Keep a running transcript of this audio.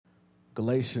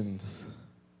Galatians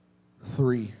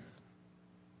 3,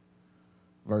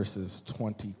 verses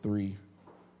 23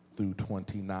 through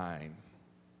 29.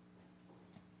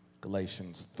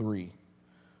 Galatians 3,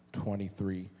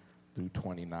 23 through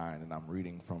 29, and I'm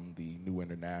reading from the New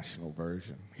International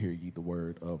Version. Hear ye the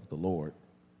word of the Lord.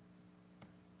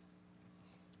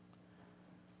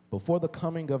 Before the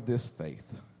coming of this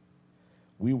faith,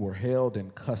 we were held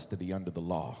in custody under the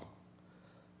law,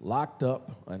 locked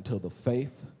up until the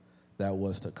faith that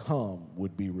was to come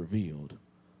would be revealed.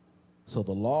 So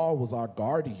the law was our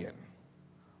guardian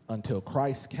until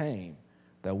Christ came,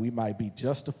 that we might be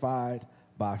justified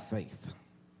by faith.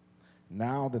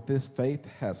 Now that this faith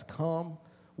has come,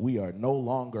 we are no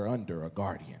longer under a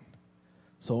guardian.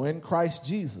 So in Christ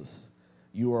Jesus,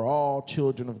 you are all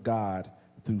children of God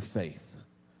through faith.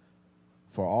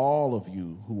 For all of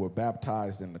you who were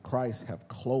baptized into Christ have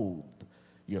clothed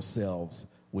yourselves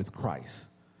with Christ.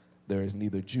 There is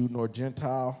neither Jew nor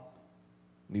Gentile,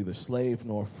 neither slave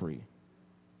nor free,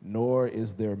 nor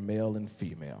is there male and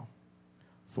female,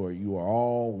 for you are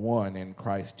all one in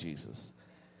Christ Jesus.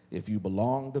 If you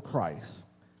belong to Christ,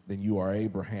 then you are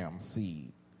Abraham's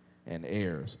seed and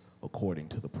heirs according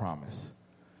to the promise.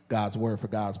 God's word for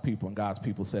God's people, and God's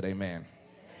people said amen.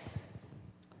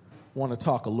 I want to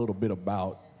talk a little bit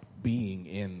about being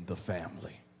in the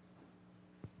family.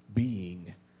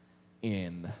 Being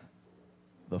in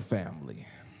the family.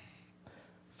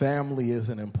 Family is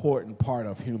an important part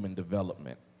of human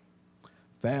development.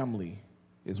 Family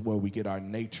is where we get our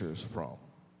natures from.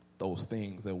 Those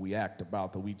things that we act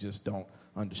about that we just don't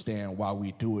understand why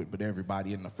we do it, but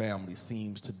everybody in the family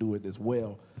seems to do it as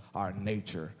well, our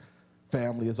nature.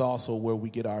 Family is also where we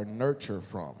get our nurture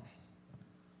from.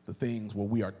 The things where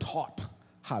we are taught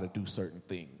how to do certain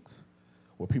things,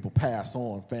 where people pass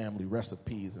on family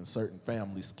recipes and certain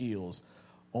family skills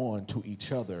on to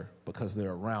each other because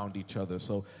they're around each other.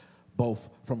 So both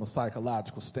from a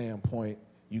psychological standpoint,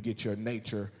 you get your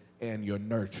nature and your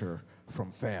nurture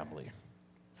from family.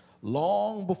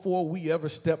 Long before we ever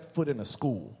step foot in a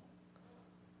school,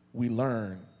 we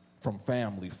learn from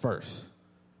family first.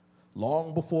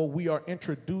 Long before we are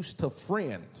introduced to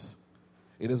friends,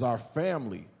 it is our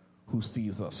family who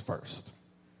sees us first.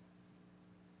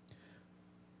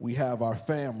 We have our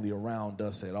family around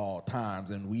us at all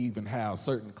times, and we even have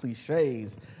certain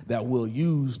cliches that we'll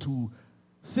use to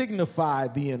signify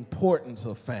the importance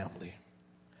of family.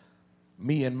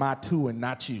 Me and my two and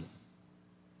not you.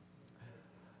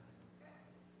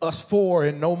 Us four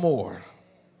and no more.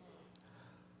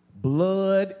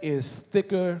 Blood is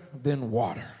thicker than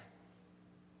water.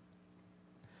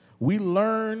 We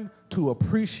learn to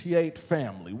appreciate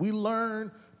family. We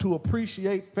learn to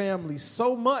appreciate family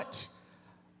so much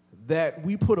that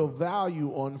we put a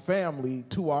value on family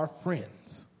to our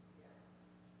friends.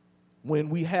 When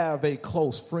we have a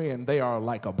close friend, they are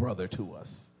like a brother to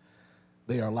us.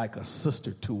 They are like a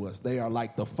sister to us. They are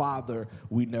like the father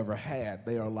we never had.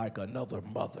 They are like another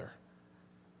mother.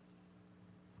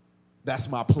 That's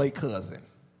my play cousin.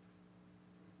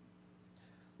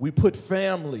 We put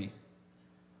family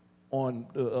on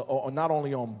not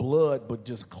only on blood, but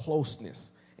just closeness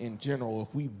in general.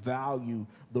 If we value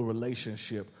the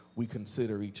relationship, we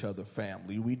consider each other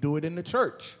family. We do it in the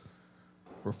church.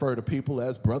 Refer to people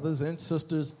as brothers and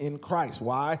sisters in Christ.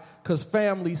 Why? Because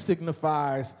family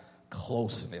signifies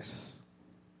closeness.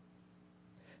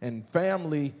 And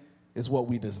family is what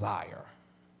we desire.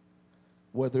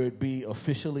 Whether it be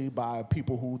officially by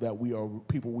people we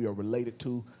are related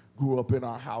to, grew up in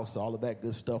our house, all of that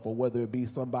good stuff, or whether it be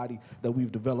somebody that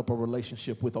we've developed a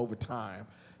relationship with over time.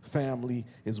 Family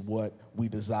is what we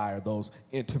desire, those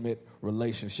intimate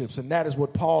relationships. And that is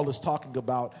what Paul is talking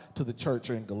about to the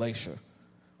church in Galatia.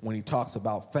 When he talks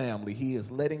about family, he is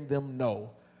letting them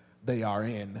know they are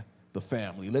in the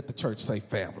family. Let the church say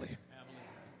family.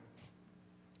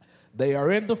 They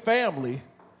are in the family,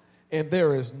 and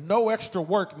there is no extra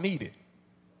work needed.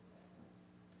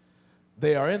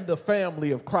 They are in the family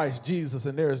of Christ Jesus,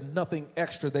 and there is nothing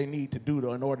extra they need to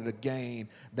do in order to gain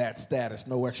that status.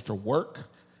 No extra work,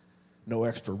 no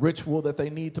extra ritual that they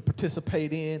need to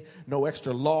participate in, no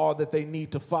extra law that they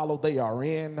need to follow. They are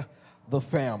in the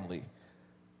family,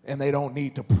 and they don't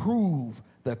need to prove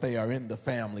that they are in the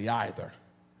family either.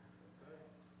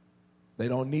 They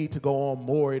don't need to go on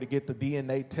Maury to get the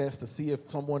DNA test to see if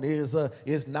someone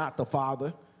is not the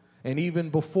father. And even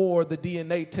before the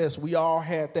DNA test, we all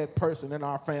had that person in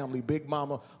our family, Big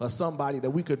Mama or somebody,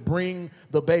 that we could bring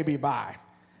the baby by,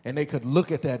 and they could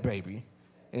look at that baby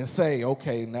and say,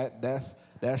 okay,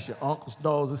 that's your uncle's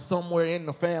nose. It's somewhere in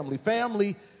the family.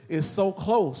 Family is so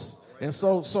close and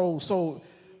so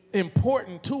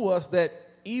important to us that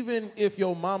even if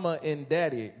your mama and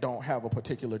daddy don't have a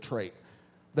particular trait,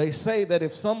 they say that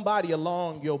if somebody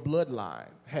along your bloodline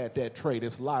had that trait,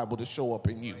 it's liable to show up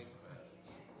in you.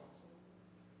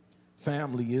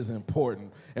 Family is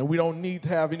important, and we don't need to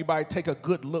have anybody take a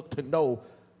good look to know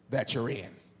that you're in.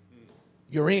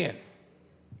 You're in.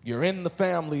 You're in the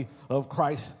family of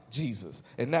Christ Jesus.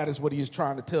 And that is what he is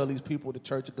trying to tell these people, the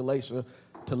church of Galatia,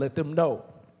 to let them know.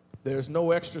 There's no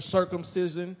extra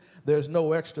circumcision. There's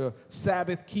no extra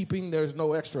Sabbath keeping. There's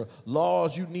no extra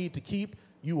laws you need to keep.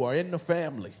 You are in the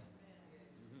family.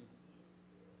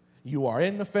 You are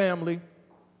in the family,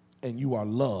 and you are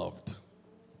loved.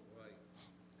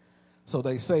 So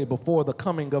they say before the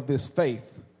coming of this faith,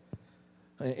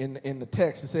 in the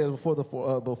text it says before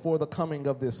the coming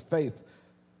of this faith,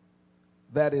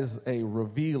 that is a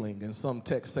revealing. And some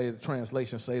texts say, the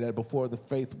translations say that before the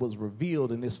faith was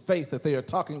revealed, and this faith that they are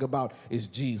talking about is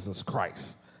Jesus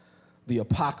Christ. The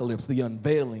apocalypse, the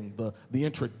unveiling, the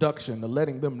introduction, the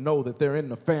letting them know that they're in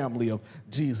the family of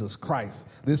Jesus Christ.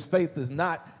 This faith is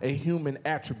not a human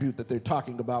attribute that they're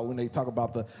talking about when they talk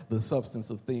about the substance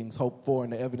of things hoped for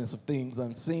and the evidence of things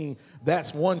unseen.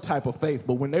 That's one type of faith.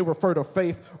 But when they refer to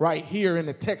faith right here in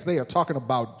the text, they are talking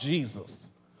about Jesus.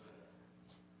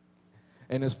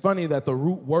 And it's funny that the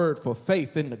root word for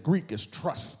faith in the Greek is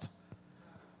trust.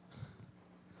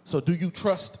 So do you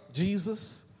trust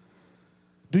Jesus?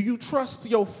 Do you trust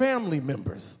your family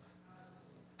members?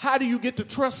 How do you get to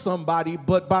trust somebody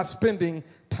but by spending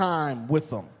time with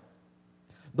them?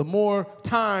 The more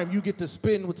time you get to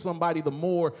spend with somebody, the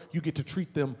more you get to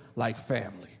treat them like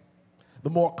family. The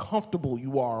more comfortable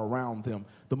you are around them,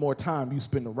 the more time you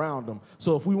spend around them.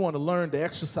 So if we want to learn to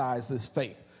exercise this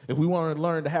faith, if we want to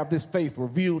learn to have this faith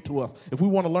revealed to us, if we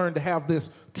want to learn to have this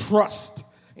trust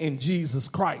in Jesus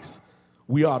Christ,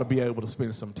 we ought to be able to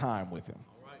spend some time with him.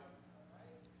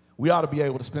 We ought to be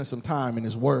able to spend some time in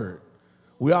his word.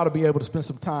 We ought to be able to spend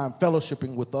some time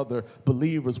fellowshipping with other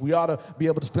believers. We ought to be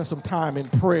able to spend some time in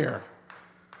prayer.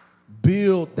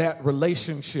 Build that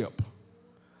relationship.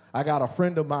 I got a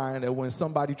friend of mine that when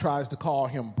somebody tries to call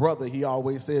him brother, he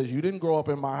always says, "You didn't grow up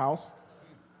in my house."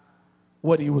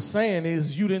 What he was saying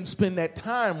is, you didn't spend that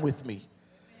time with me.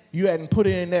 You hadn't put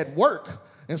in that work.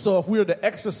 And so if we're to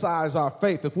exercise our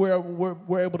faith, if we're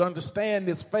able to understand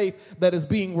this faith that is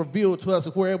being revealed to us,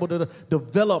 if we're able to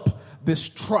develop this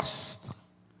trust,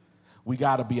 we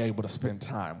got to be able to spend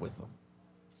time with them.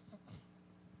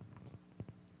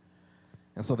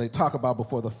 And so they talk about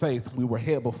before the faith, we were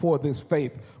held, before this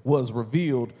faith was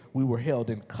revealed, we were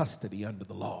held in custody under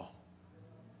the law.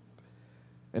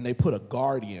 And they put a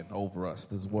guardian over us.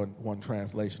 This is one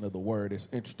translation of the word. It's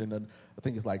interesting. I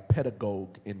think it's like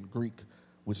pedagogue in Greek,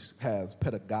 which has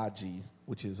pedagogy,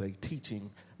 which is a teaching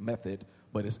method.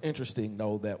 But it's interesting,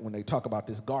 though, that when they talk about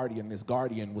this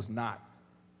guardian was not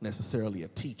necessarily a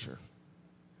teacher.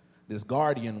 This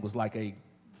guardian was like a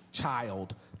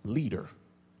child leader.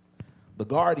 The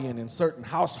guardian in certain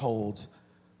households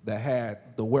that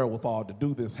had the wherewithal to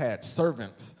do this had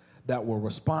servants that were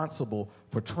responsible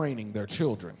for training their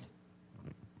children.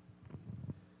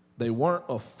 They weren't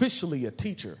officially a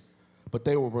teacher, but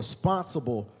they were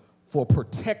responsible for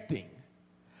protecting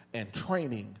and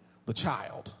training the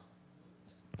child.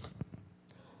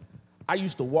 I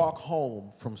used to walk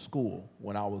home from school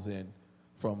when I was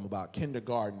from about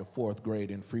kindergarten to fourth grade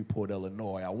in Freeport,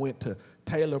 Illinois. I went to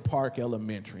Taylor Park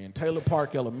Elementary, and Taylor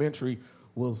Park Elementary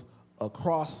was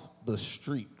across the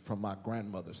street from my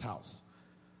grandmother's house.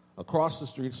 Across the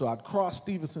street, so I'd cross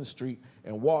Stevenson Street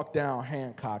and walk down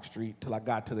Hancock Street till I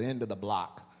got to the end of the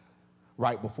block,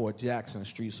 right before Jackson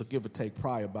Street, so give or take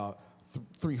probably about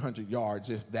 300 yards,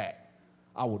 if that.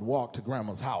 I would walk to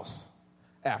Grandma's house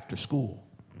after school.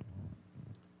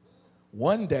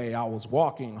 One day I was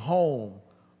walking home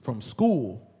from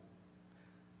school,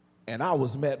 and I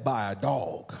was met by a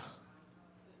dog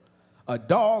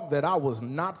that I was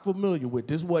not familiar with.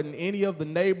 This wasn't any of the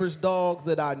neighbors' dogs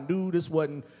that I knew. This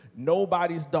wasn't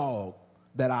nobody's dog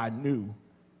that I knew,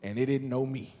 and it didn't know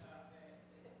me.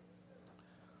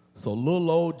 So little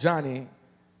old Johnny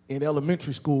in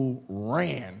elementary school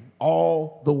ran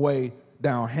all the way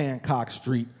down Hancock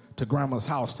Street to Grandma's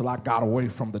house till I got away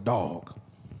from the dog.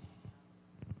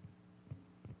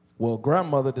 Well,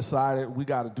 grandmother decided we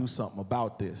got to do something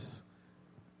about this.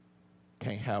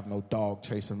 Can't have no dog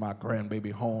chasing my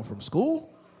grandbaby home from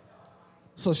school.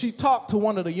 So she talked to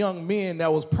one of the young men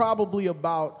that was probably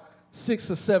about 6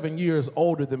 or 7 years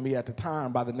older than me at the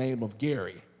time, by the name of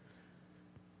Gary.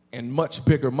 And much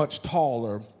bigger, much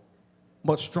taller,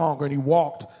 much stronger, and he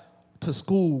walked to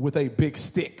school with a big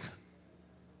stick.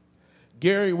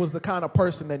 Gary was the kind of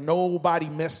person that nobody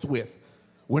messed with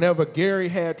Whenever Gary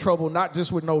had trouble, not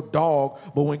just with no dog,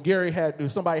 but when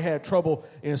if somebody had trouble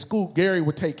in school, Gary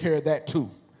would take care of that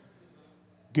too.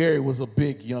 Gary was a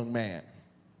big young man.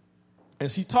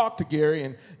 And she talked to Gary,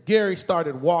 and Gary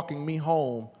started walking me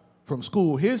home from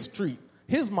school. His street,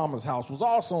 his mama's house was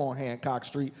also on Hancock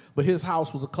Street, but his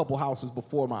house was a couple houses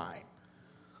before mine.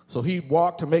 So he'd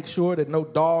walk to make sure that no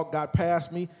dog got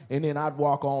past me, and then I'd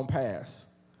walk on past.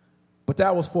 But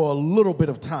that was for a little bit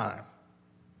of time.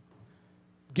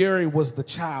 Gary was the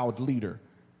child leader.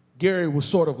 Gary was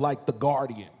sort of like the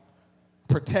guardian,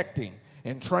 protecting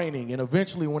and training. And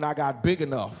eventually when I got big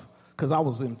enough, because I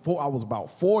was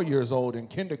about 4 years old in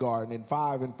kindergarten and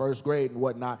 5 in first grade and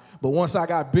whatnot. But once I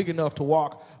got big enough to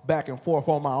walk back and forth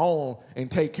on my own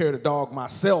and take care of the dog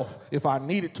myself if I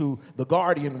needed to, the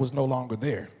guardian was no longer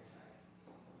there.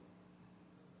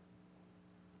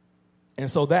 And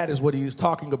so that is what he's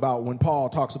talking about when Paul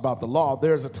talks about the law.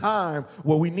 There's a time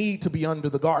where we need to be under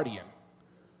the guardian.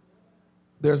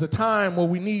 There's a time where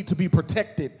we need to be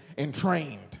protected and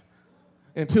trained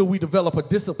until we develop a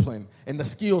discipline and the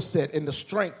skill set and the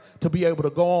strength to be able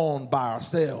to go on by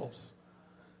ourselves.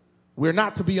 We're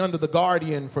not to be under the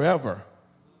guardian forever.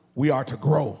 We are to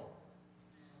grow.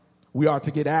 We are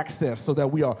to get access so that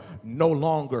we are no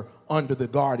longer under the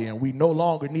guardian. We no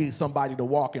longer need somebody to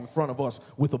walk in front of us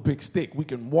with a big stick. We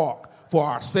can walk for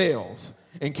ourselves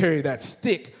and carry that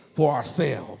stick for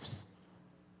ourselves.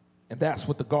 And that's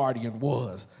what the guardian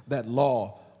was. That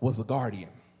law was the guardian,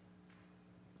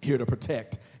 here to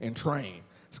protect and train.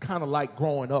 It's kind of like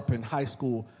growing up in high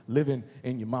school, living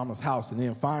in your mama's house, and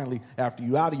then finally, after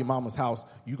you're out of your mama's house,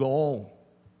 you go on.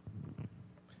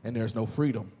 And there's no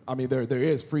freedom. I mean, there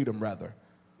is freedom, rather.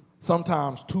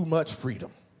 Sometimes too much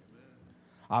freedom.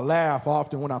 I laugh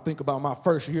often when I think about my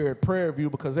first year at Prairie View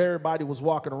because everybody was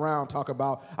walking around talking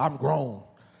about, I'm grown.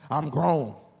 I'm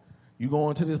grown. You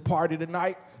going to this party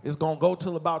tonight? It's going to go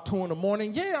till about 2 in the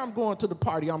morning? Yeah, I'm going to the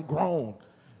party. I'm grown.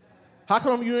 How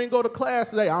come you ain't go to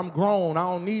class today? I'm grown. I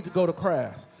don't need to go to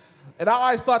class. And I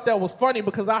always thought that was funny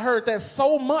because I heard that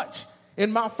so much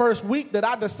in my first week that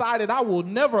I decided I will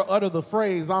never utter the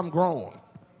phrase, I'm grown.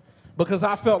 Because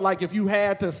I felt like if you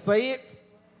had to say it,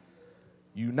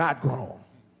 you're not grown.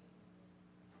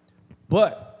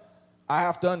 But I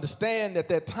have to understand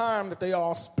that time that they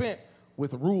all spent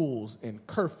with rules and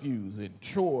curfews and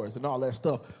chores and all that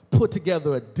stuff put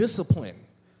together a discipline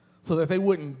so that they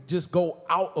wouldn't just go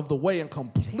out of the way and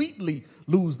completely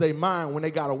lose their mind when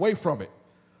they got away from it.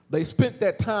 They spent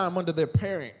that time under their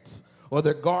parents or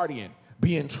their guardian,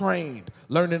 being trained,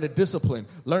 learning the discipline,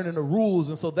 learning the rules.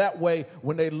 And so that way,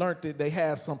 when they learned it, they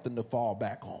had something to fall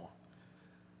back on.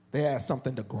 They had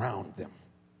something to ground them.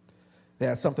 They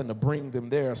had something to bring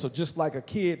them there. So just like a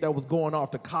kid that was going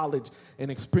off to college and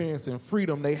experiencing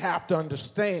freedom, they have to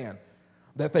understand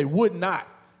that they would not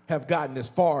have gotten as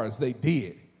far as they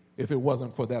did if it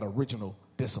wasn't for that original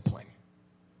discipline.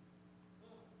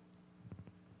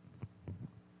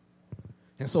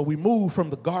 And so we move from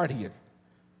the guardian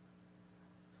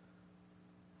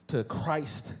to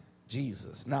Christ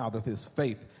Jesus. Now that this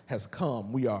faith has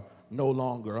come, we are no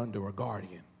longer under a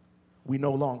guardian. We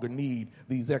no longer need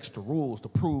these extra rules to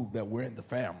prove that we're in the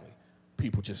family.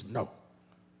 People just know.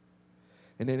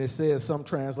 And then it says, some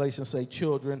translations say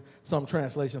children, some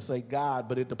translations say God,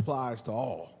 but it applies to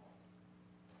all.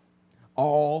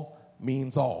 All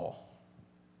means all.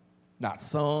 Not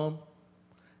some,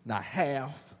 not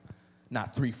half,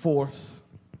 not 3/4,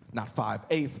 not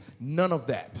 5/8, none of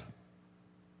that.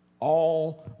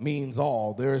 All means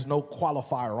all. There is no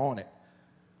qualifier on it.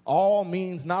 All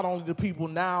means not only the people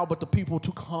now, but the people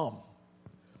to come.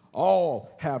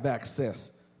 All have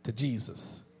access to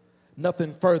Jesus.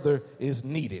 Nothing further is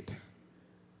needed.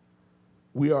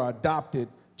 We are adopted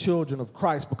children of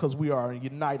Christ because we are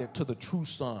united to the true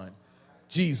Son,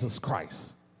 Jesus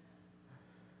Christ.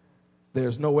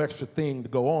 There's no extra thing to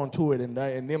go on to it, and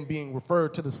them being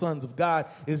referred to the sons of God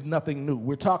is nothing new.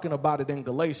 We're talking about it in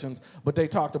Galatians, but they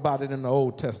talked about it in the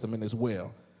Old Testament as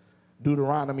well.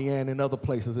 Deuteronomy and in other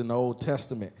places in the Old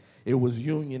Testament. It was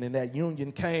union, and that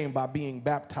union came by being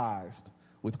baptized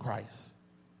with Christ.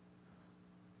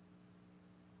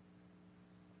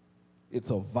 It's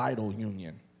a vital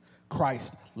union.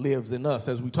 Christ lives in us,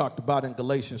 as we talked about in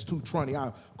Galatians 2:20.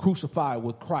 I'm crucified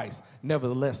with Christ.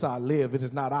 Nevertheless, I live. It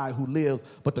is not I who lives,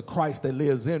 but the Christ that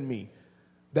lives in me.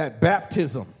 That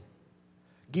baptism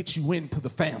gets you into the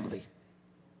family.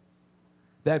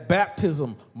 That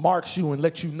baptism marks you and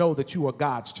lets you know that you are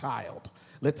God's child.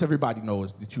 Lets everybody know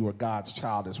that you are God's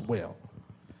child as well.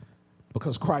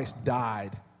 Because Christ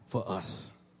died for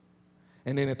us.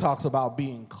 And then it talks about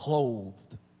being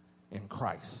clothed in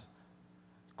Christ.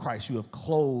 Christ, you have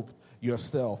clothed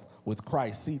yourself with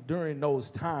Christ. See, during those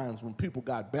times when people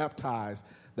got baptized,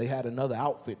 they had another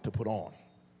outfit to put on.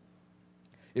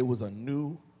 It was a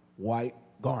new white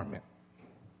garment.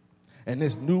 And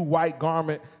this new white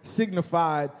garment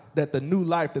signified that the new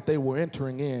life that they were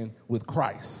entering in with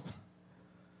Christ.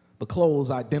 The clothes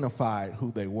identified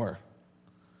who they were.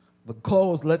 The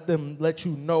clothes let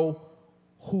you know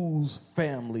whose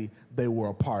family they were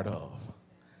a part of.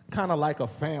 Kind of like a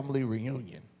family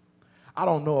reunion. I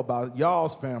don't know about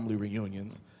y'all's family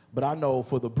reunions, but I know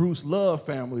for the Bruce Love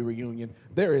family reunion,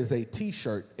 there is a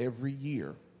T-shirt every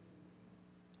year.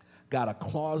 Got a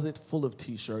closet full of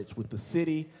T-shirts with the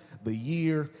city, the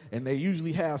year, and they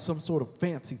usually have some sort of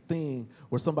fancy thing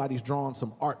where somebody's drawn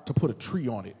some art to put a tree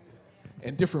on it.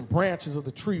 And different branches of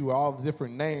the tree with all the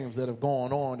different names that have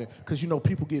gone on. Because, you know,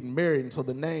 people getting married, and so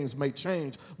the names may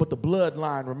change, but the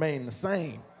bloodline remain the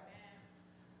same.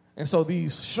 And so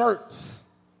these shirts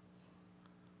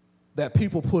that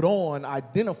people put on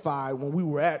identify when we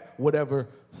were at whatever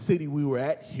city we were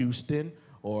at, Houston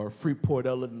or Freeport,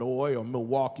 Illinois, or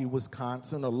Milwaukee,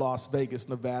 Wisconsin, or Las Vegas,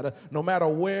 Nevada. No matter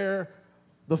where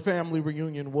the family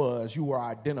reunion was, you were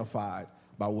identified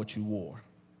by what you wore.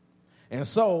 And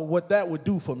so what that would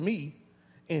do for me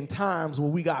in times where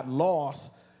we got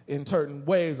lost in certain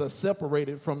ways or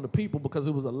separated from the people because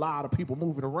there was a lot of people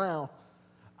moving around,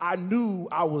 I knew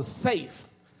I was safe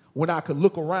when I could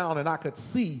look around and I could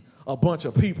see a bunch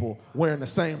of people wearing the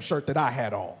same shirt that I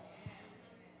had on.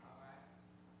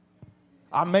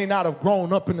 I may not have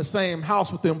grown up in the same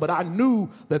house with them, but I knew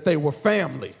that they were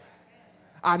family.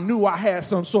 I knew I had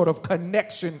some sort of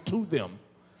connection to them.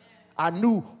 I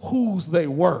knew whose they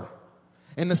were.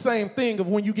 And the same thing of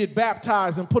when you get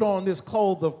baptized and put on this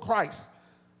clothes of Christ,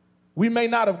 we may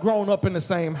not have grown up in the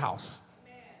same house.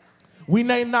 We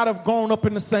may not have grown up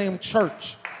in the same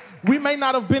church. We may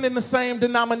not have been in the same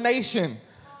denomination,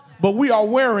 but we are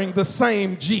wearing the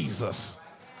same Jesus.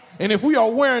 And if we are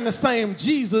wearing the same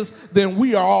Jesus, then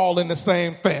we are all in the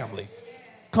same family.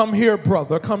 Come here,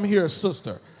 brother. Come here,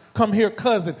 sister. Come here,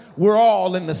 cousin. We're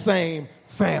all in the same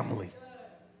family.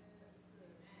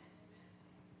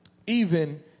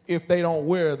 Even if they don't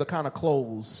wear the kind of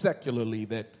clothes secularly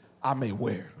that I may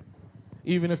wear.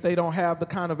 Even if they don't have the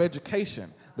kind of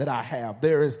education that I have,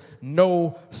 there is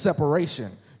no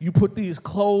separation. You put these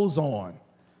clothes on,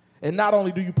 and not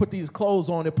only do you put these clothes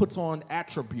on, it puts on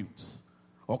attributes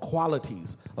or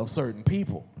qualities of certain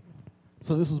people.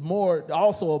 So this is more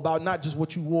also about not just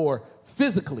what you wore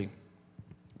physically,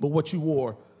 but what you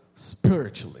wore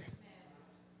spiritually.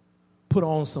 Put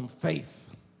on some faith.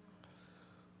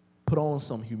 Put on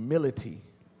some humility.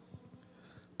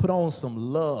 Put on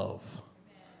some love.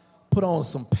 Put on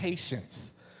some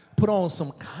patience. Put on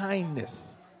some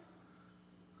kindness.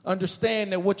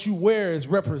 Understand that what you wear is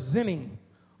representing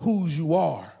whose you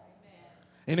are.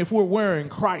 And if we're wearing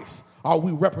Christ, are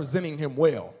we representing him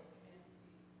well?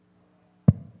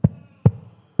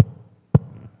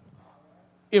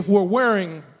 If we're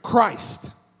wearing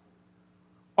Christ,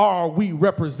 are we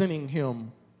representing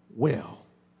him well?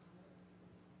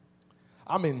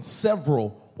 I'm in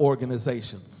several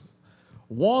organizations,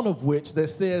 one of which that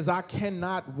says I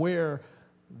cannot wear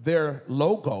their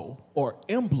logo or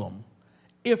emblem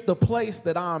if the place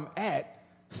that I'm at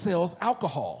sells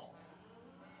alcohol.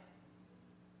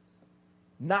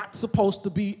 Not supposed to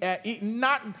be at,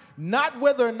 not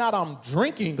whether or not I'm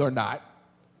drinking or not,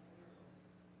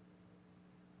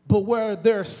 but where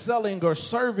they're selling or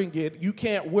serving it, you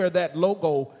can't wear that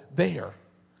logo there.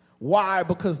 Why?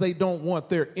 Because they don't want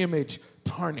their image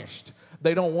tarnished.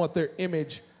 They don't want their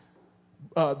image,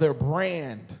 their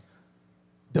brand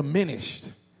diminished.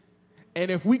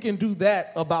 And if we can do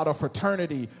that about a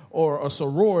fraternity or a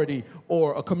sorority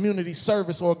or a community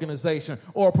service organization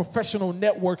or a professional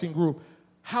networking group,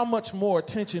 how much more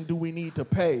attention do we need to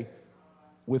pay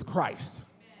with Christ?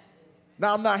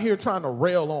 Now, I'm not here trying to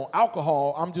rail on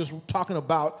alcohol. I'm just talking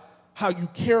about how you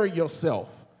carry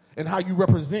yourself and how you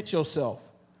represent yourself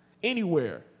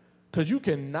anywhere. Because you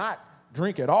cannot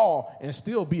drink at all and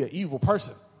still be an evil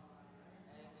person.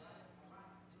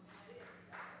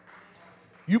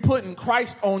 You putting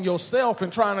Christ on yourself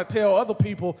and trying to tell other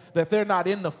people that they're not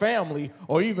in the family,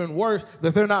 or even worse,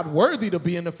 that they're not worthy to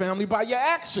be in the family by your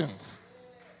actions.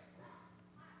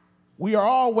 We are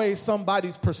always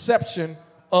somebody's perception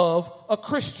of a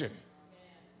Christian.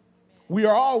 We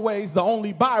are always the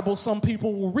only Bible some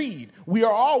people will read. We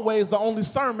are always the only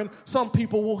sermon some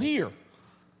people will hear.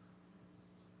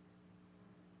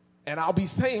 And I'll be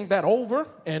saying that over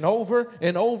and over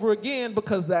and over again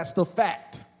because that's the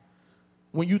fact.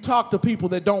 When you talk to people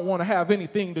that don't want to have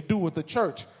anything to do with the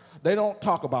church, they don't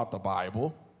talk about the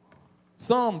Bible.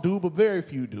 Some do, but very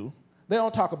few do. They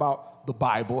don't talk about the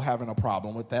Bible having a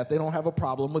problem with that. They don't have a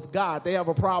problem with God. They have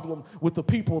a problem with the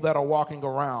people that are walking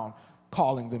around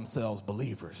calling themselves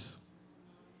believers.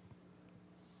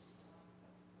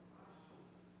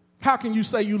 How can you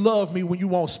say you love me when you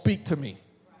won't speak to me?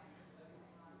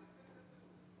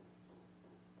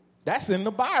 That's in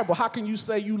the Bible. How can you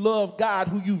say you love God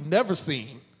who you've never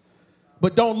seen,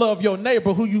 but don't love your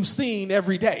neighbor who you've seen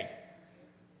every day?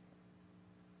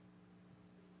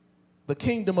 The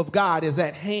kingdom of God is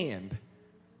at hand.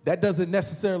 That doesn't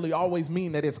necessarily always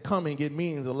mean that it's coming. It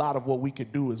means a lot of what we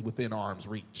could do is within arm's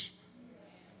reach.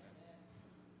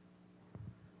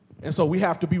 And so we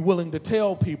have to be willing to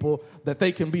tell people that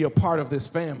they can be a part of this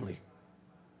family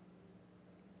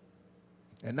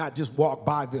and not just walk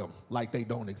by them like they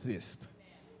don't exist.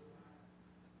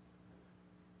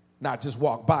 Not just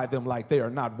walk by them like they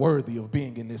are not worthy of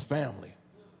being in this family.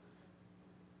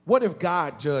 What if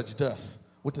God judged us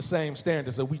with the same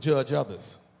standards that we judge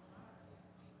others?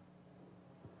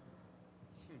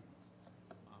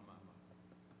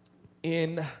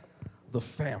 In the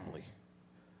family.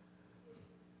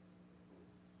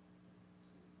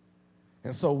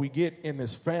 And so we get in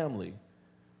this family,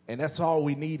 and that's all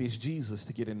we need is Jesus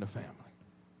to get in the family.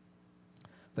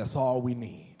 That's all we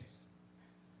need.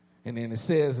 And then it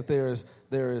says that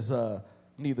there is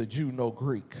neither Jew nor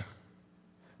Greek,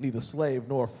 neither slave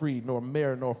nor free, nor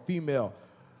male nor female.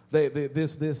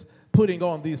 This putting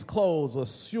on these clothes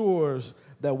assures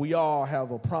that we all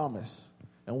have a promise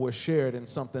and we're shared in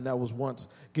something that was once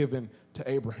given to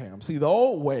Abraham. See, the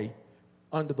old way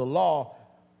under the law,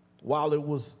 while it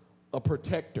was a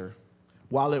protector,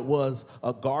 while it was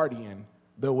a guardian,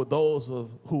 there were those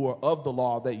who were of the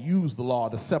law that used the law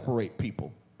to separate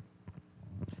people,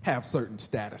 have certain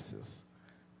statuses,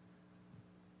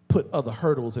 put other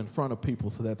hurdles in front of people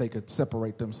so that they could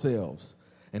separate themselves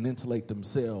and insulate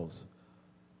themselves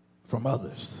from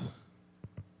others.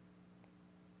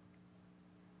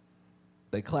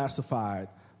 They classified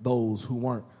those who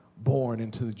weren't born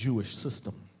into the Jewish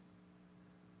system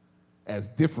as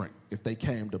different if they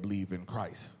came to believe in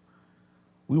Christ.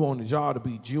 We wanted y'all to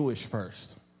be Jewish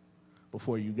first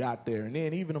before you got there. And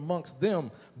then even amongst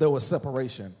them, there was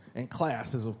separation and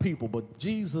classes of people. But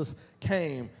Jesus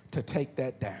came to take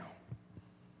that down.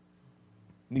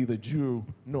 Neither Jew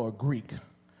nor Greek.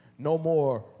 No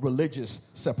more religious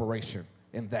separation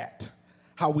in that.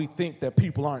 How we think that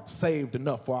people aren't saved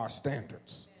enough for our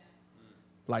standards.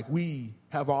 Like we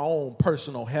have our own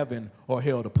personal heaven or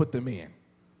hell to put them in.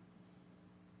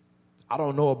 I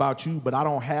don't know about you, but I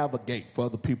don't have a gate for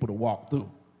other people to walk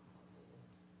through.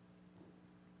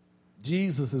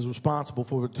 Jesus is responsible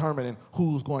for determining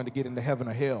who's going to get into heaven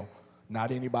or hell,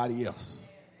 not anybody else.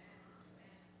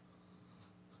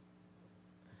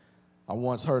 I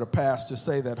once heard a pastor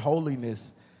say that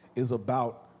holiness is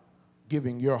about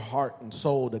giving your heart and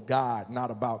soul to God,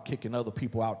 not about kicking other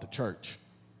people out the church.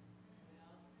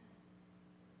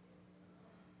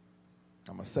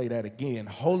 I'm going to say that again.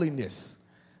 Holiness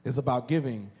is about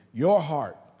giving your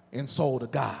heart and soul to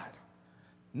God,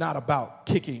 not about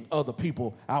kicking other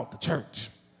people out the church.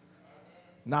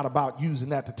 Not about using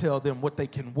that to tell them what they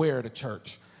can wear to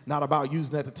church. Not about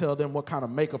using that to tell them what kind of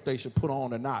makeup they should put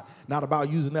on or not. Not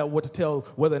about using that what to tell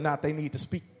whether or not they need to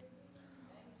speak.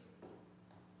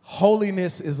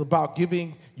 Holiness is about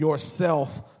giving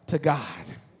yourself to God.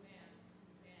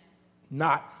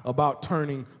 Not about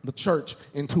turning the church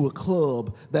into a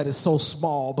club that is so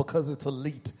small because it's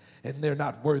elite and they're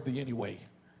not worthy anyway.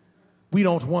 We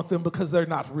don't want them because they're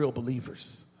not real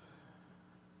believers.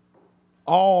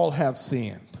 All have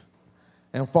sinned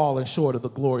and fallen short of the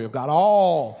glory of God.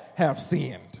 All have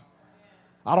sinned.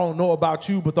 I don't know about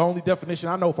you, but the only definition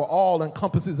I know for all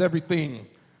encompasses everything.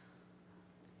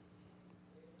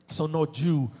 So no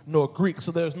Jew nor Greek.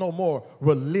 So there's no more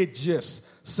religious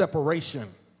separation.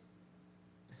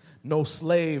 No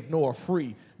slave nor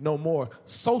free. No more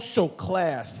social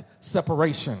class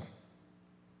separation.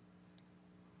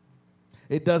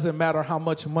 It doesn't matter how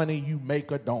much money you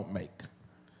make or don't make.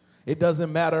 It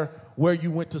doesn't matter where you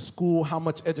went to school, how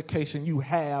much education you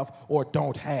have or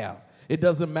don't have. It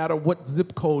doesn't matter what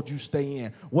zip code you stay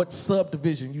in, what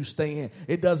subdivision you stay in.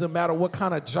 It doesn't matter what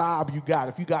kind of job you got.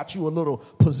 If you got you a little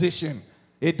position,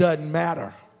 it doesn't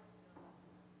matter.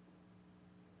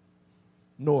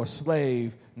 Nor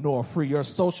slave, nor free. Your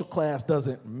social class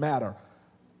doesn't matter.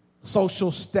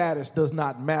 Social status does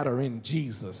not matter in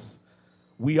Jesus.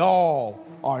 We all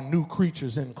are new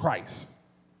creatures in Christ.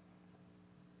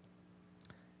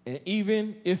 And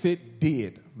even if it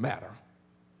did matter,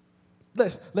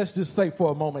 let's just say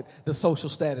for a moment the social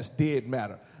status did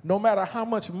matter. No matter how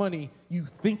much money you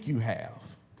think you have,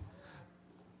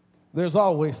 There's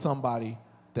always somebody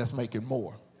that's making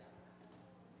more.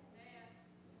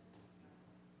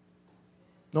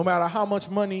 No matter how much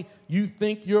money you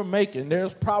think you're making,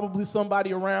 there's probably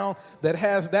somebody around that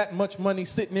has that much money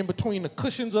sitting in between the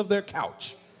cushions of their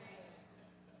couch.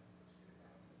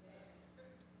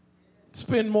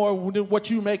 Spend more than what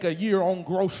you make a year on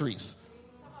groceries.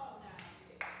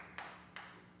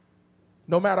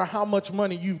 No matter how much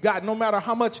money you've got, no matter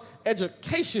how much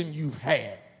education you've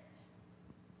had,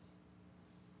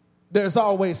 there's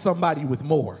always somebody with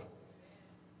more.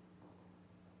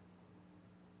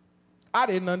 I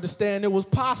didn't understand it was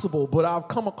possible, but I've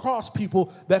come across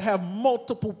people that have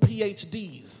multiple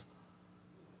PhDs.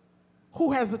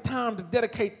 Who has the time to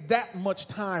dedicate that much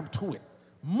time to it?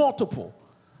 Multiple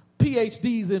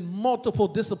PhDs in multiple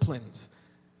disciplines,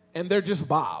 and they're just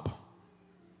Bob.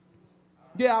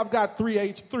 Yeah, I've got three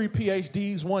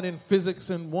PhDs, one in physics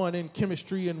and one in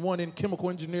chemistry and one in chemical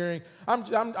engineering.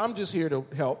 I'm just here to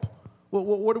help.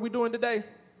 What are we doing today?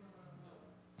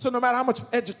 So no matter how much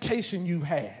education you've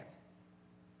had,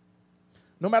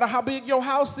 no matter how big your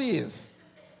house is,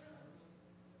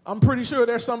 I'm pretty sure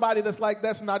there's somebody that's like,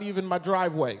 that's not even my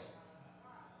driveway.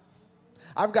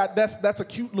 I've got, that's a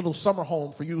cute little summer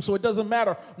home for you. So it doesn't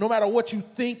matter, no matter what you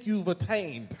think you've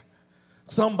attained,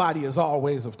 somebody has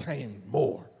always obtained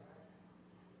more.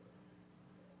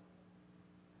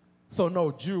 So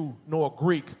no Jew nor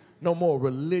Greek, no more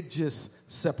religious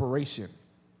separation,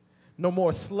 no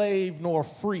more slave nor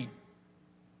free.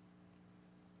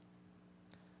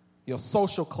 Your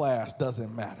social class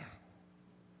doesn't matter.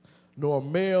 Nor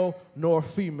male nor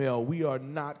female. We are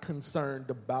not concerned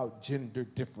about gender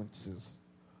differences.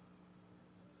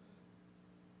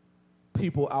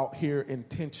 People out here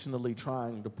intentionally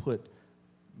trying to put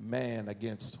man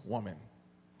against woman.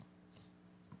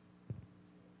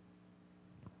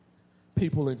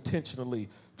 People intentionally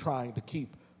trying to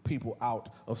keep people out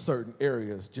of certain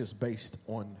areas just based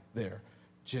on their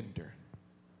gender.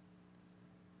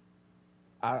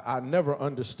 I never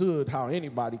understood how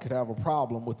anybody could have a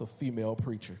problem with a female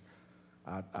preacher.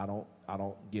 I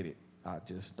don't get it. I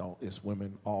just don't. It's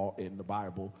women all in the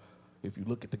Bible. If you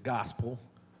look at the gospel,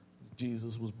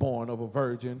 Jesus was born of a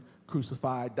virgin,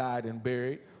 crucified, died, and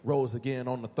buried, rose again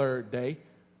on the third day.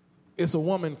 It's a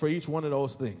woman for each one of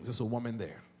those things. It's a woman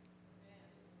there.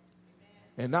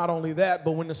 And not only that,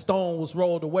 but when the stone was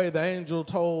rolled away, the angel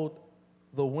told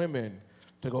the women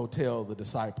to go tell the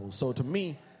disciples. So to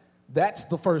me, that's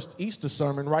the first Easter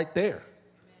sermon right there.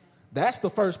 That's the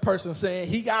first person saying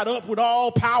he got up with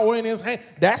all power in his hand.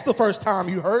 That's the first time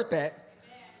you heard that.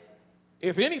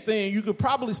 If anything, you could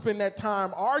probably spend that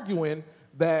time arguing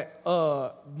that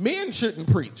men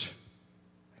shouldn't preach.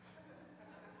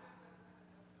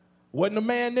 Wasn't a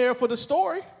man there for the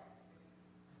story?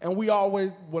 And we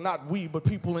always, well, not we, but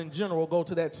people in general go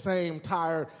to that same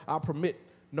tired, I permit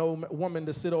no woman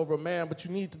to sit over a man, but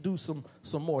you need to do some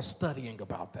more studying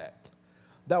about that.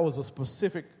 That was a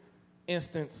specific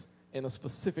instance in a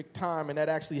specific time, and that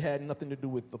actually had nothing to do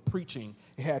with the preaching.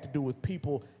 It had to do with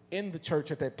people in the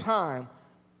church at that time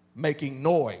making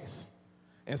noise.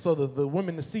 And so the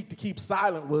women to seek to keep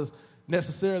silent was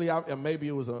necessarily, and maybe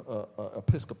it was a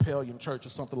Episcopalian church or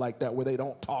something like that where they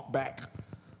don't talk back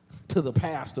to the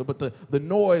pastor, but the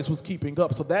noise was keeping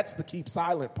up. So that's the keep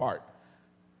silent part.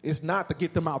 It's not to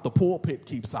get them out the pulpit,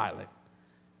 keep silent.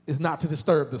 It's not to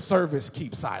disturb the service,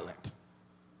 keep silent.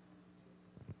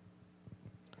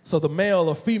 So the male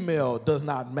or female does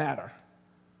not matter.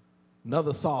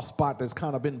 Another soft spot that's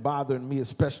kind of been bothering me,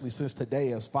 especially since today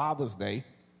is Father's Day.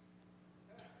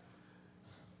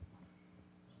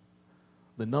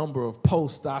 The number of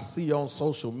posts I see on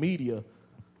social media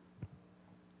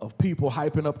of people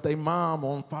hyping up their mom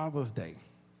on Father's Day.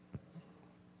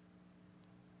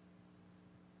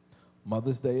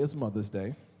 Mother's Day is Mother's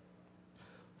Day.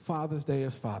 Father's Day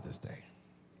is Father's Day.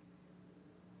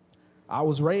 I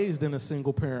was raised in a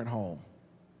single-parent home.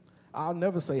 I'll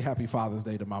never say Happy Father's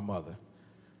Day to my mother.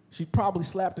 She'd probably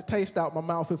slap the taste out my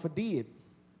mouth if I did.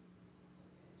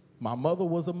 My mother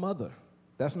was a mother.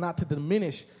 That's not to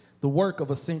diminish the work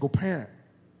of a single parent,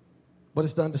 but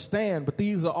it's to understand, but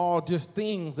these are all just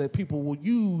things that people will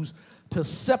use to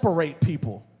separate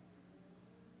people.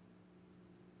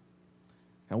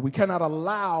 And we cannot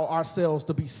allow ourselves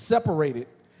to be separated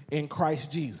in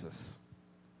Christ Jesus.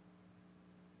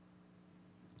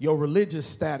 Your religious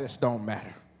status don't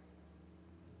matter.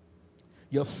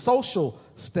 Your social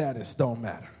status don't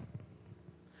matter.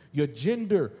 Your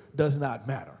gender does not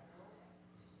matter.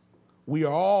 We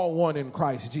are all one in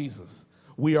Christ Jesus.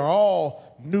 We are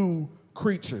all new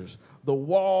creatures. The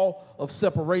wall of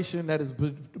separation that is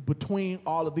between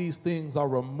all of these things are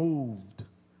removed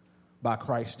by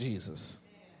Christ Jesus.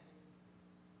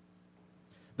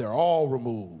 They're all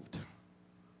removed.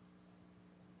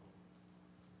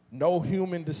 No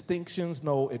human distinctions,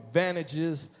 no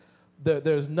advantages.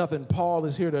 There's nothing. Paul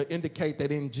is here to indicate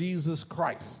that in Jesus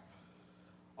Christ,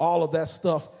 all of that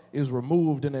stuff is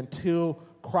removed, and until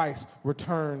Christ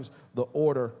returns, the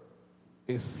order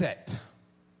is set.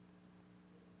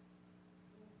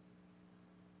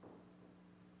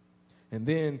 And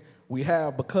then we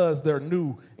have, because they're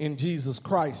new in Jesus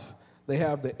Christ, they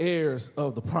have the heirs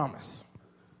of the promise.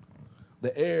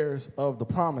 The heirs of the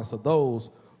promise are those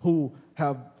who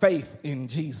have faith in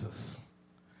Jesus.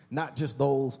 Not just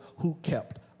those who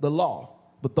kept the law,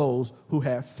 but those who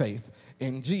have faith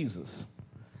in Jesus.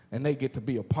 And they get to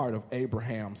be a part of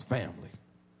Abraham's family.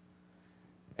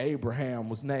 Abraham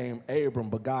was named Abram,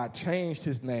 but God changed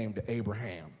his name to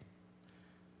Abraham.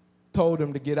 Told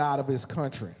him to get out of his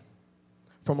country,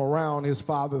 from around his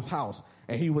father's house,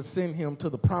 and he would send him to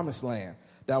the promised land.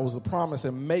 That was a promise,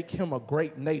 and make him a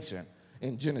great nation.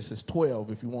 In Genesis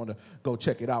 12, if you want to go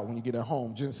check it out when you get at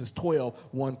home, Genesis 12,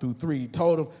 1 through 3, he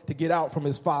told him to get out from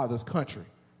his father's country.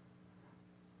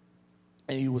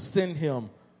 And he would send him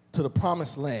to the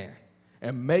promised land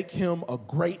and make him a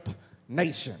great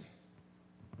nation.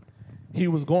 He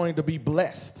was going to be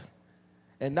blessed.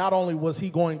 And not only was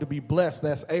he going to be blessed,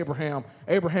 that's Abraham.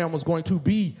 Abraham was going to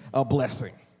be a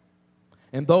blessing.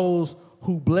 And those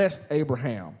who blessed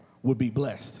Abraham would be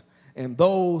blessed. And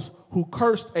those who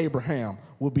cursed Abraham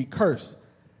would be cursed.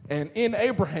 And in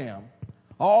Abraham,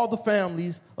 all the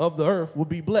families of the earth would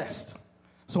be blessed.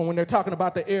 So when they're talking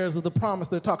about the heirs of the promise,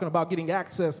 they're talking about getting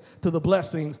access to the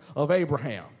blessings of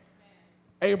Abraham.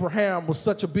 Abraham was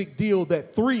such a big deal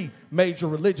that 3 major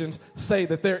religions say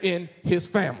that they're in his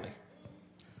family.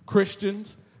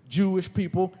 Christians, Jewish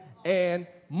people, and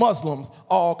Muslims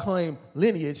all claim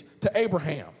lineage to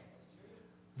Abraham.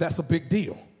 That's a big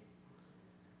deal.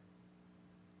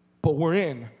 But we're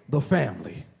in the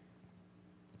family.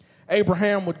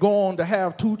 Abraham would go on to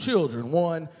have 2 children,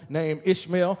 one named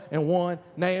Ishmael and one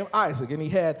named Isaac. And he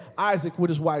had Isaac with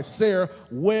his wife Sarah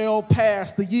well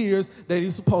past the years that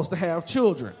he's supposed to have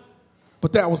children.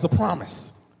 But that was the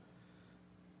promise.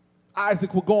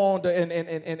 Isaac would go on to,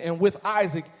 and with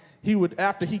Isaac, he would,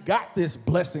 after he got this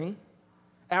blessing,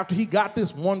 after he got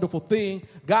this wonderful thing,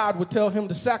 God would tell him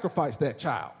to sacrifice that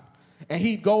child. And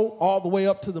he'd go all the way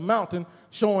up to the mountain,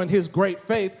 showing his great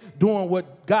faith, doing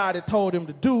what God had told him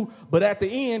to do. But at the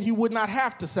end, he would not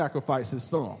have to sacrifice his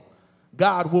son.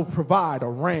 God will provide a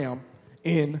ram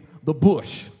in the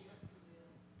bush.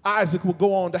 Isaac would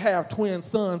go on to have twin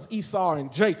sons, Esau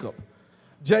and Jacob.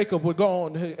 Jacob would go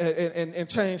on and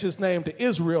change his name to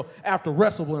Israel after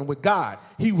wrestling with God.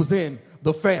 He was in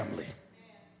the family.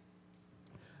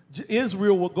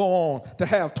 Israel would go on to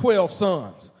have 12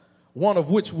 sons, one of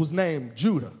which was named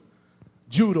Judah.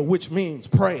 Judah, which means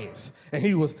praise. And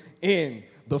he was in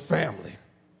the family.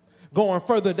 Going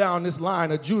further down this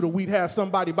line of Judah, we'd have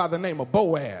somebody by the name of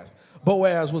Boaz.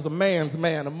 Boaz was a man's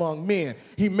man among men.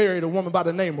 He married a woman by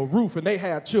the name of Ruth, and they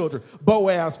had children.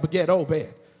 Boaz begat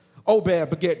Obed. Obed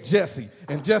begat Jesse,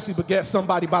 and Jesse begat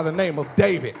somebody by the name of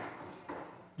David.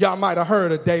 Y'all might have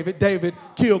heard of David. David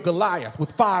killed Goliath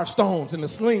with 5 stones in a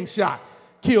slingshot,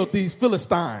 killed these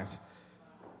Philistines.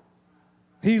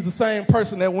 He's the same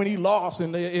person that when he lost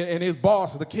and his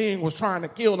boss, the king, was trying to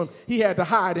kill him, he had to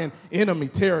hide in enemy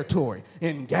territory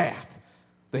in Gath,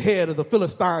 the head of the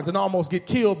Philistines, and almost get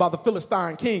killed by the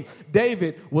Philistine king.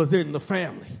 David was in the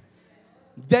family.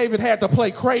 David had to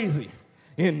play crazy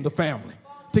in the family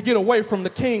to get away from the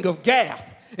king of Gath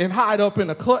and hide up in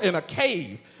a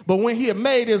cave. But when he had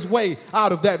made his way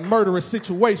out of that murderous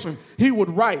situation, he would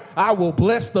write, "I will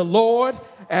bless the Lord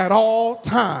at all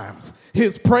times.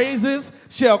 His praises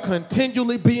shall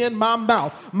continually be in my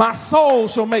mouth. My soul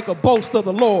shall make a boast of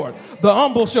the Lord. The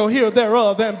humble shall hear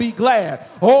thereof and be glad.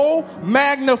 Oh,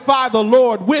 magnify the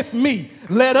Lord with me.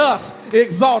 Let us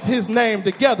exalt his name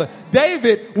together."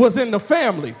 David was in the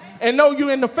family. And know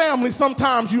you're in the family,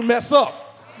 sometimes you mess up.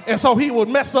 And so he would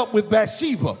mess up with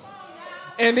Bathsheba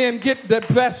and then get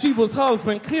Bathsheba's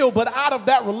husband killed. But out of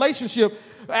that relationship,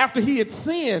 after he had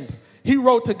sinned, he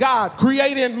wrote to God,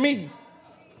 "Create in me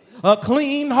a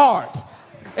clean heart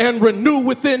and renew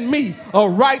within me a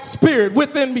right spirit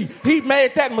within me." He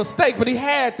made that mistake, but he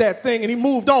had that thing and he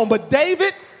moved on. But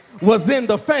David was in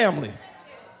the family.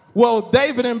 Well,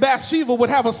 David and Bathsheba would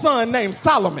have a son named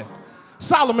Solomon.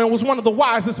 Solomon was one of the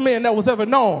wisest men that was ever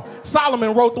known.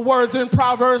 Solomon wrote the words in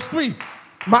Proverbs 3,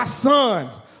 "My son,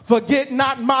 forget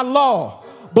not my law,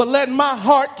 but let my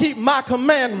heart keep my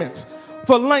commandments.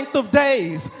 For length of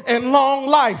days and long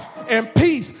life and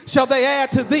peace shall they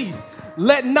add to thee.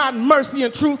 Let not mercy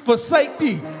and truth forsake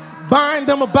thee. Bind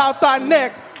them about thy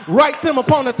neck. Write them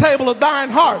upon the table of thine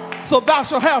heart, so thou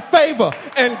shalt have favor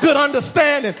and good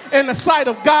understanding in the sight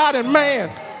of God and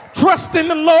man. Trust in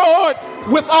the Lord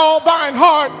with all thine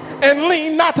heart, and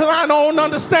lean not to thine own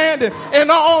understanding.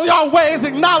 In all your ways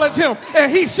acknowledge him,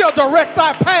 and he shall direct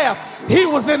thy path. He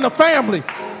was in the family.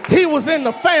 He was in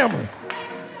the family.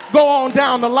 Go on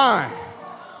down the line.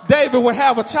 David would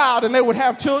have a child, and they would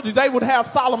have children. They would have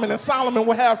Solomon, and Solomon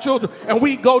would have children. And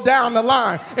we go down the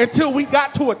line until we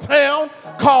got to a town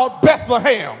called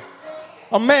Bethlehem.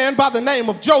 A man by the name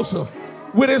of Joseph,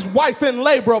 with his wife in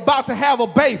labor, about to have a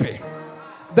baby.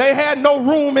 They had no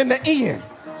room in the inn,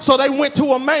 so they went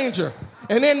to a manger.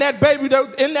 And in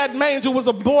that manger was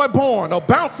a boy born, a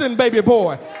bouncing baby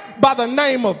boy by the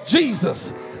name of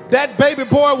Jesus. That baby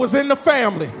boy was in the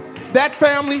family. That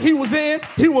family he was in,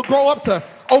 he would grow up to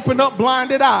open up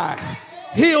blinded eyes,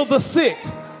 heal the sick,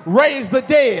 raise the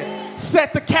dead,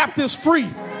 set the captives free,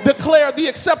 declare the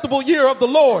acceptable year of the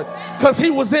Lord, because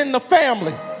he was in the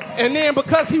family. And then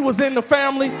because he was in the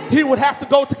family, he would have to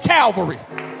go to Calvary.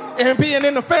 And being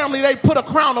in the family, they put a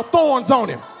crown of thorns on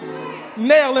him,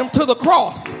 nail him to the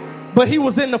cross. But he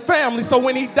was in the family, so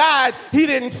when he died, he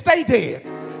didn't stay dead.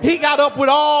 He got up with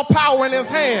all power in his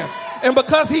hand. And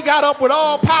because he got up with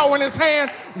all power in his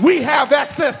hand, we have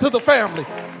access to the family.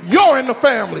 You're in the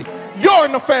family. You're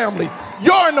in the family.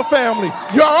 You're in the family.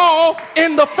 You're all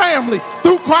in the family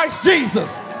through Christ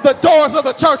Jesus. The doors of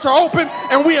the church are open,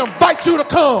 and we invite you to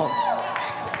come.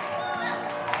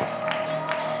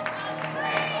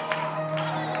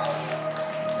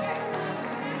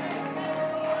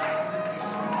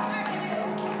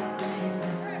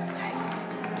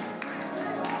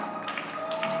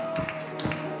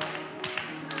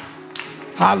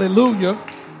 Hallelujah.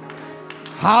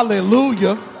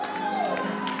 Hallelujah.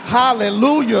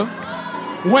 Hallelujah.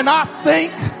 When I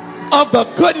think of the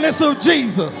goodness of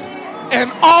Jesus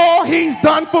and all he's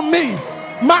done for me,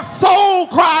 my soul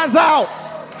cries out,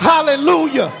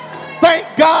 hallelujah. Thank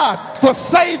God for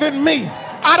saving me.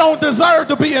 I don't deserve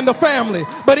to be in the family,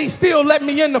 but he still let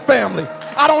me in the family.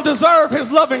 I don't deserve his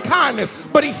loving kindness,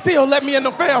 but he still let me in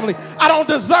the family. I don't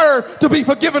deserve to be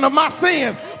forgiven of my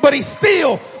sins, but he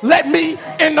still let me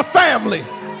in the family.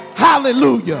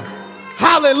 Hallelujah.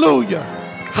 Hallelujah.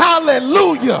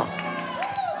 Hallelujah.